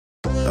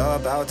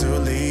about to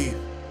leave.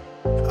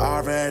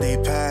 Already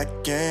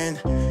packing,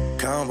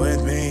 come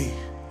with me.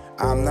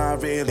 I'm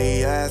not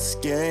really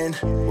asking.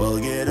 We'll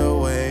get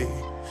away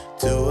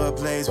to a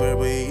place where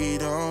we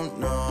don't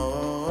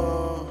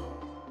know.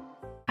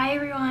 Hi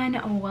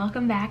everyone,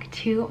 welcome back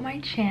to my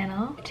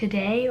channel.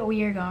 Today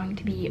we are going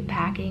to be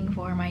packing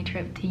for my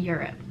trip to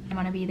Europe. I'm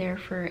gonna be there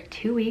for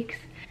 2 weeks.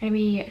 I'm gonna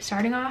be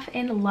starting off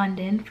in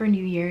London for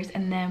New Year's,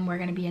 and then we're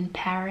gonna be in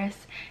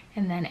Paris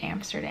and then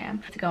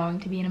Amsterdam. It's going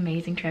to be an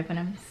amazing trip and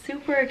I'm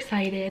super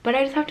excited, but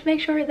I just have to make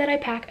sure that I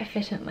pack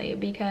efficiently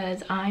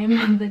because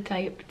I'm the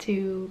type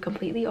to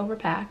completely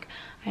overpack.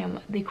 I am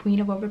the queen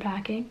of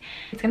overpacking.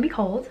 It's gonna be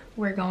cold.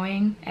 We're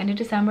going end of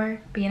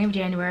December, beginning of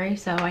January,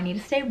 so I need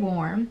to stay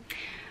warm,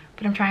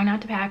 but I'm trying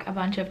not to pack a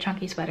bunch of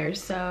chunky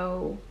sweaters,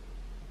 so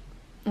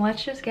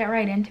let's just get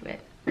right into it.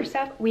 First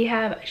up, we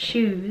have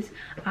shoes.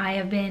 I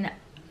have been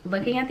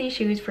looking at these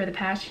shoes for the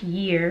past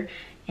year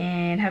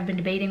and have been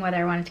debating whether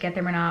I wanted to get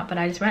them or not, but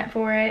I just went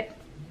for it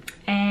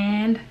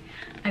and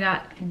I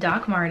got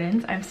Doc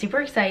Martens. I'm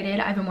super excited.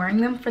 I've been wearing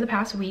them for the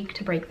past week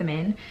to break them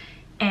in,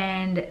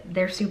 and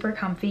they're super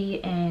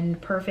comfy and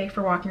perfect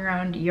for walking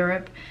around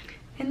Europe,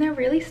 and they're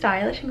really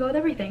stylish and go with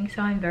everything,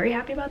 so I'm very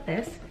happy about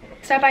this.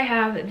 Next up, I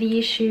have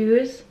these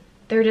shoes.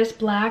 They're just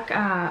black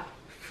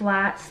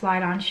flat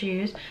slide-on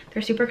shoes.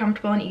 They're super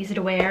comfortable and easy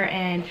to wear,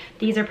 and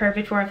these are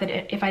perfect for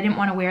if I didn't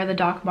want to wear the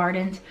Doc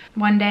Martens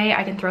one day,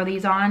 I can throw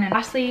these on. And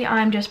lastly,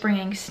 I'm just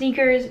bringing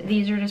sneakers.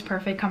 These are just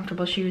perfect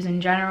comfortable shoes in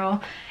general,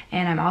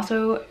 and I'm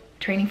also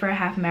training for a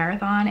half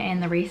marathon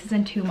and the race is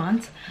in 2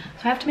 months,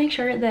 so I have to make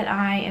sure that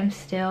I am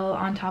still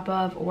on top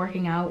of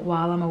working out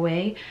while I'm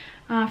away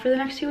for the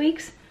next 2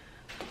 weeks.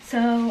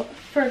 So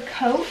for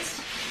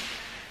coats,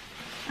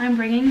 I'm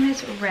bringing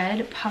this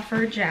red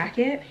puffer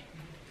jacket.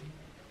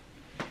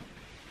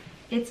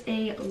 It's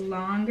a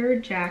longer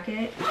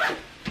jacket.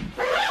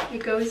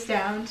 It goes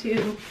down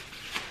to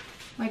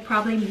like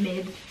probably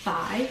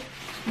mid-thigh,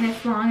 and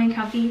it's long and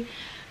comfy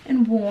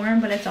and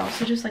warm, but it's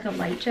also just like a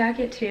light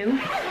jacket too.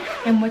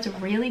 And what's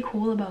really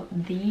cool about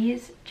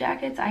these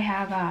jackets, I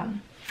have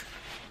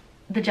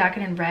the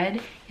jacket in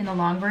red in the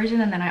long version,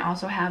 and then I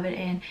also have it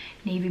in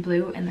navy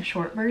blue in the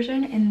short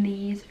version. And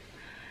these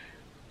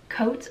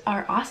coats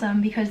are awesome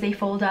because they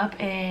fold up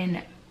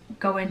and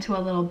go into a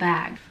little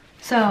bag.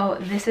 So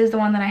this is the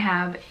one that I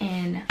have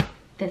in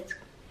this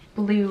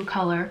blue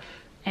color,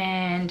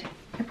 and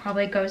it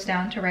probably goes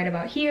down to right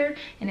about here,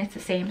 and it's the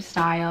same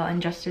style and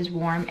just as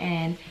warm,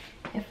 and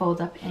it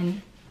folds up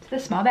into the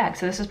small bag.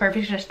 So this is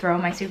perfect to just throw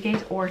in my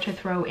suitcase or to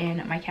throw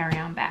in my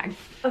carry-on bag.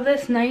 Of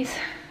this nice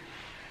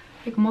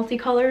like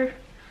multicolor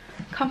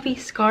comfy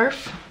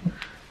scarf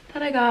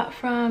that I got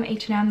from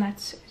H&M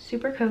that's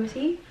super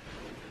cozy.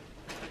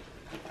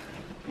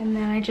 And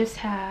then I just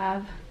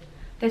have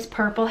this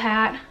purple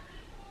hat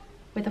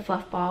with a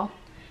fluff ball,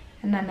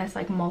 and then this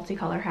like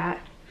multicolor hat,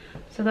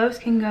 so those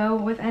can go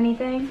with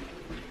anything.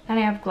 Then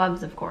I have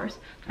gloves, of course.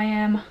 I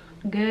am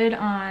good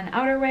on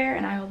outerwear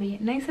and I will be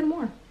nice and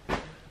warm.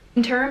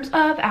 In terms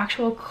of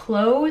actual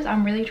clothes,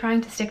 I'm really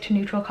trying to stick to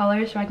neutral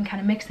colors so I can kind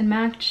of mix and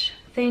match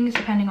things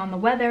depending on the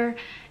weather,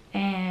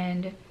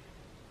 and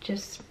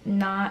just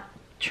not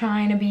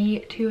trying to be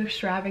too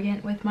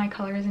extravagant with my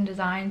colors and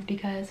designs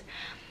because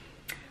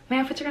my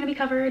outfits are going to be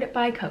covered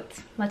by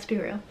coats. Let's be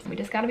real, we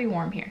just got to be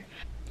warm here.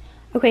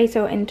 Okay,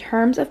 so in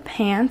terms of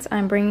pants,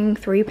 I'm bringing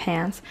 3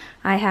 pants.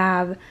 I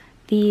have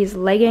these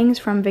leggings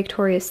from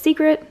Victoria's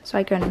Secret, so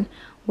I can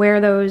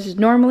wear those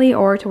normally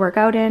or to work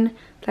out in.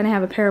 Then I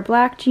have a pair of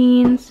black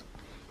jeans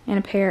and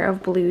a pair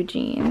of blue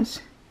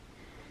jeans.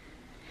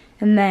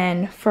 And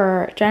then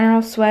for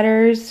general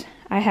sweaters,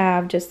 I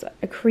have just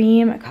a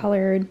cream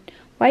colored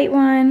white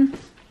one,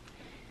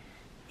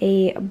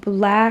 a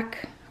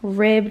black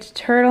ribbed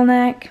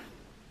turtleneck,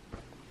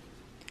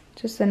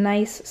 just a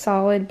nice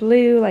solid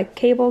blue like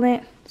cable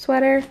knit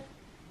sweater,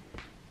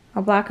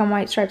 a black on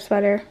white striped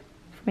sweater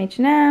from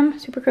H&M,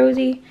 super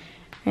cozy,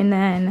 and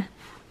then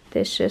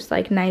this just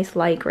like nice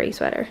light gray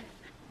sweater.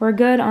 We're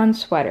good on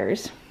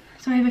sweaters.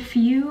 So I have a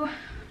few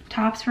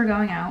tops for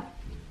going out.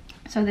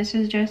 So this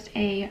is just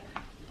a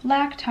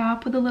black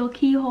top with a little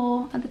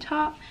keyhole at the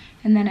top,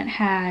 and then it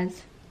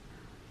has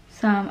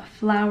some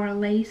flower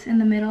lace in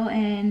the middle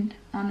and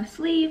on the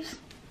sleeves.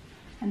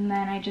 And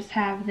then I just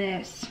have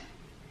this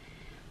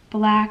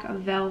black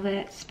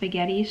velvet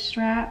spaghetti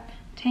strap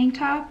tank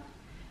top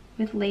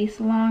with lace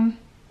along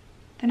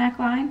the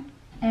neckline.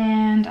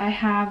 And I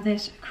have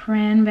this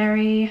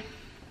cranberry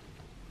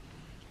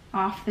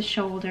off the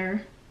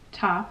shoulder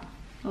top,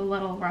 a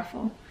little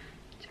ruffle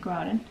to go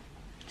out in.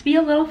 To be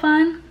a little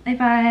fun, if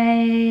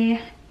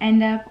I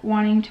end up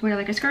wanting to wear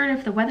like a skirt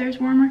if the weather is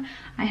warmer,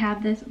 I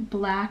have this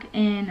black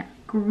and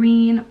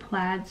green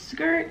plaid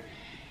skirt,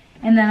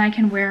 and then I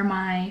can wear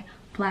my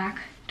black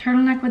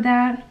turtleneck with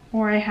that,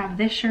 or I have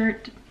this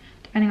shirt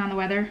depending on the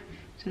weather.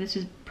 So this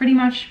is pretty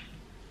much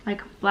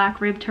like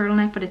black ribbed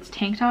turtleneck, but it's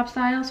tank top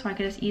style, so I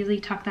could just easily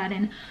tuck that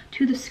in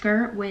to the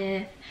skirt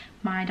with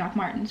my Doc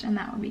Martens, and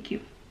that would be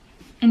cute.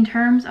 In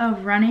terms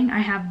of running, I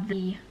have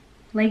the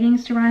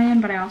leggings to run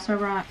in, but I also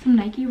brought some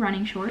Nike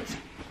running shorts.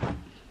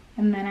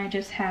 And then I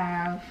just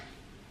have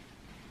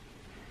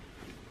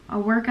a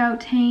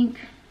workout tank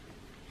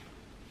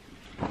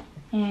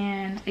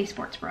and a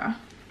sports bra.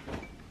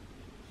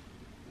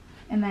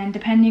 And then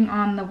depending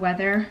on the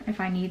weather,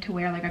 if I need to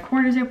wear like a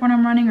quarter zip when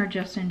I'm running or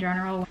just in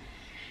general.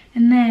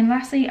 And then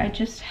lastly, I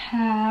just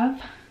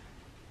have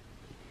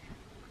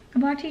a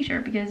black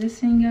t-shirt because this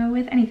can go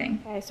with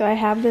anything. Okay, so I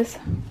have this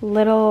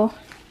little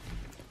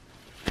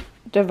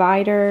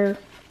divider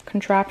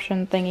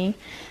contraption thingy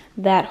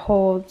that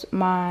holds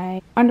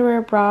my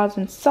underwear, bras,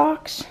 and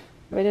socks.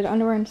 I did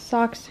underwear and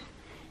socks.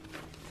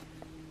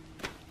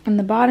 In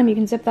the bottom, you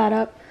can zip that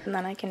up, and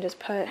then I can just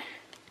put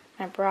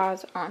my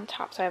bras on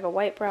top. So I have a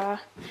white bra,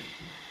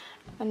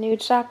 a nude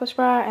strapless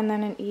bra, and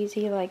then an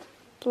easy like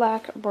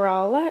black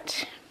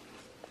bralette.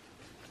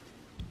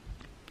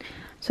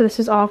 So this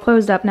is all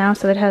closed up now,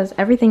 so it has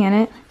everything in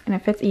it and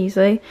it fits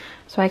easily.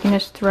 So I can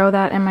just throw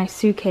that in my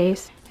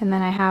suitcase. And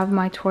then I have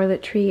my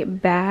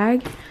toiletry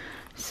bag.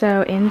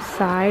 So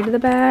inside the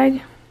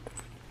bag,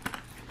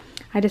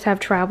 I just have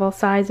travel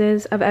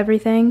sizes of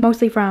everything,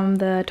 mostly from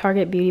the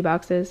Target beauty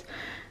boxes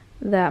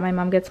that my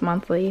mom gets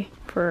monthly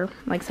for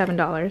like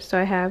 $7. So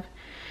I have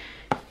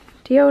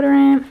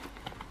deodorant,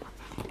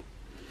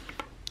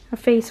 a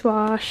face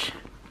wash,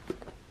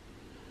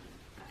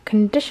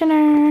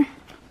 conditioner,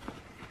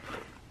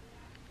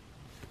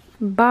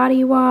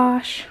 body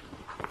wash,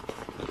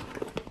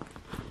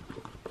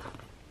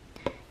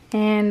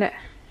 and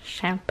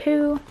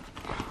shampoo,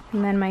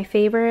 and then my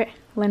favorite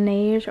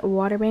Laneige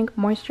Water Bank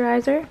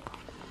moisturizer,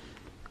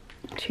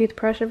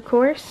 toothbrush of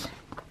course,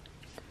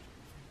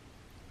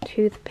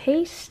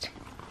 toothpaste,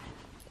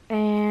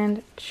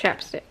 and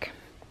chapstick.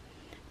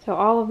 So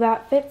all of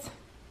that fits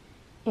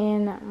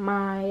in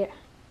my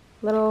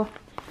little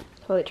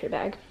toiletry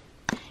bag,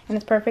 and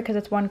it's perfect because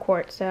it's 1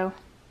 quart, so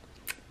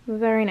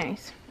very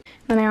nice.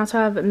 Then I also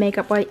have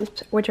makeup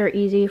wipes, which are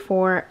easy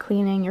for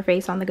cleaning your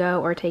face on the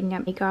go or taking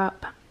out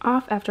makeup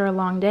off after a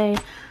long day.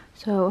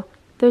 So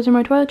those are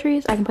my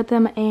toiletries. I can put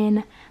them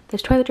in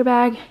this toiletry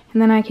bag,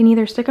 and then I can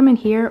either stick them in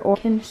here or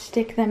can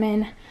stick them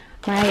in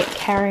my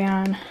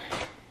carry-on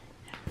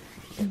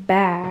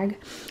bag.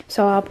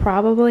 So I'll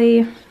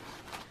probably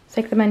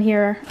stick them in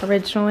here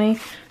originally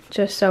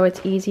just so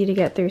it's easy to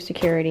get through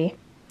security.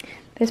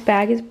 This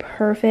bag is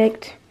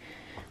perfect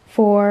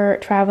for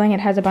traveling.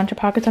 It has a bunch of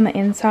pockets on the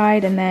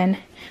inside and then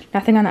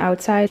nothing on the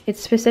outside. It's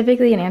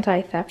specifically an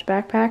anti-theft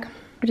backpack,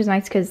 which is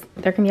nice because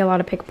there can be a lot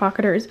of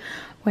pickpocketers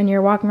when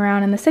you're walking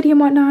around in the city and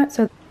whatnot.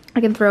 So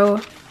I can throw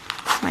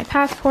my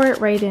passport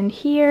right in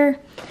here,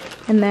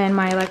 and then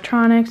my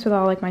electronics with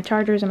all like my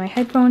chargers and my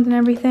headphones and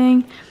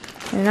everything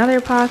in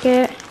another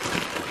pocket,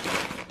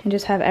 and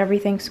just have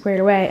everything squared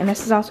away. And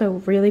this is also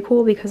really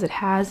cool because it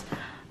has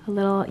a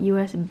little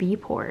USB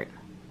port,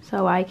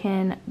 so I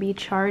can be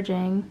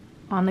charging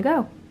on the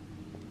go,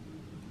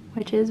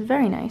 which is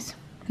very nice.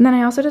 And then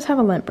I also just have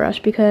a lint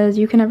brush because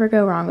you can never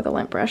go wrong with a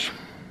lint brush.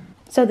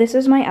 So this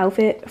is my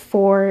outfit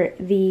for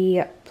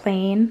the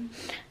plane.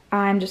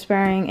 I'm just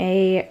wearing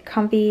a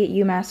comfy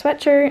UMass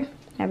sweatshirt,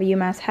 I have a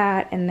UMass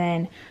hat, and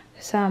then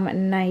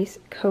some nice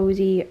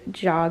cozy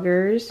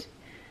joggers.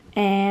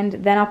 And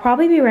then I'll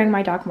probably be wearing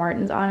my Doc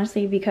Martens,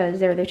 honestly, because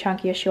they're the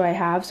chunkiest shoe I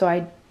have, so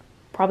I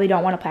probably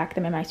don't want to pack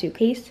them in my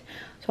suitcase.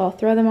 So I'll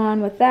throw them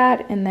on with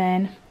that, and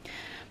then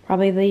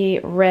probably the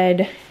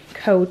red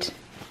coat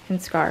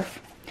and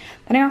scarf.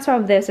 Then I also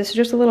have this. This is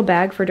just a little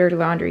bag for dirty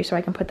laundry, so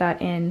I can put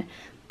that in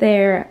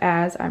there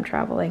as I'm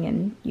traveling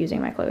and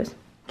using my clothes.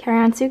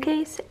 Carry-on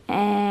suitcase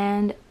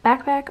and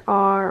backpack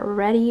are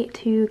ready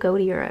to go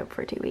to Europe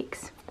for 2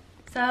 weeks.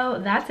 So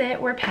that's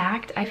it, we're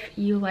packed. If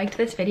you liked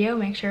this video,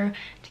 make sure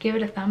to give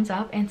it a thumbs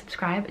up and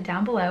subscribe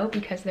down below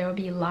because there will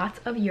be lots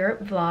of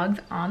Europe vlogs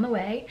on the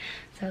way.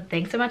 So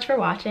thanks so much for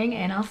watching,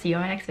 and I'll see you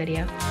in my next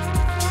video.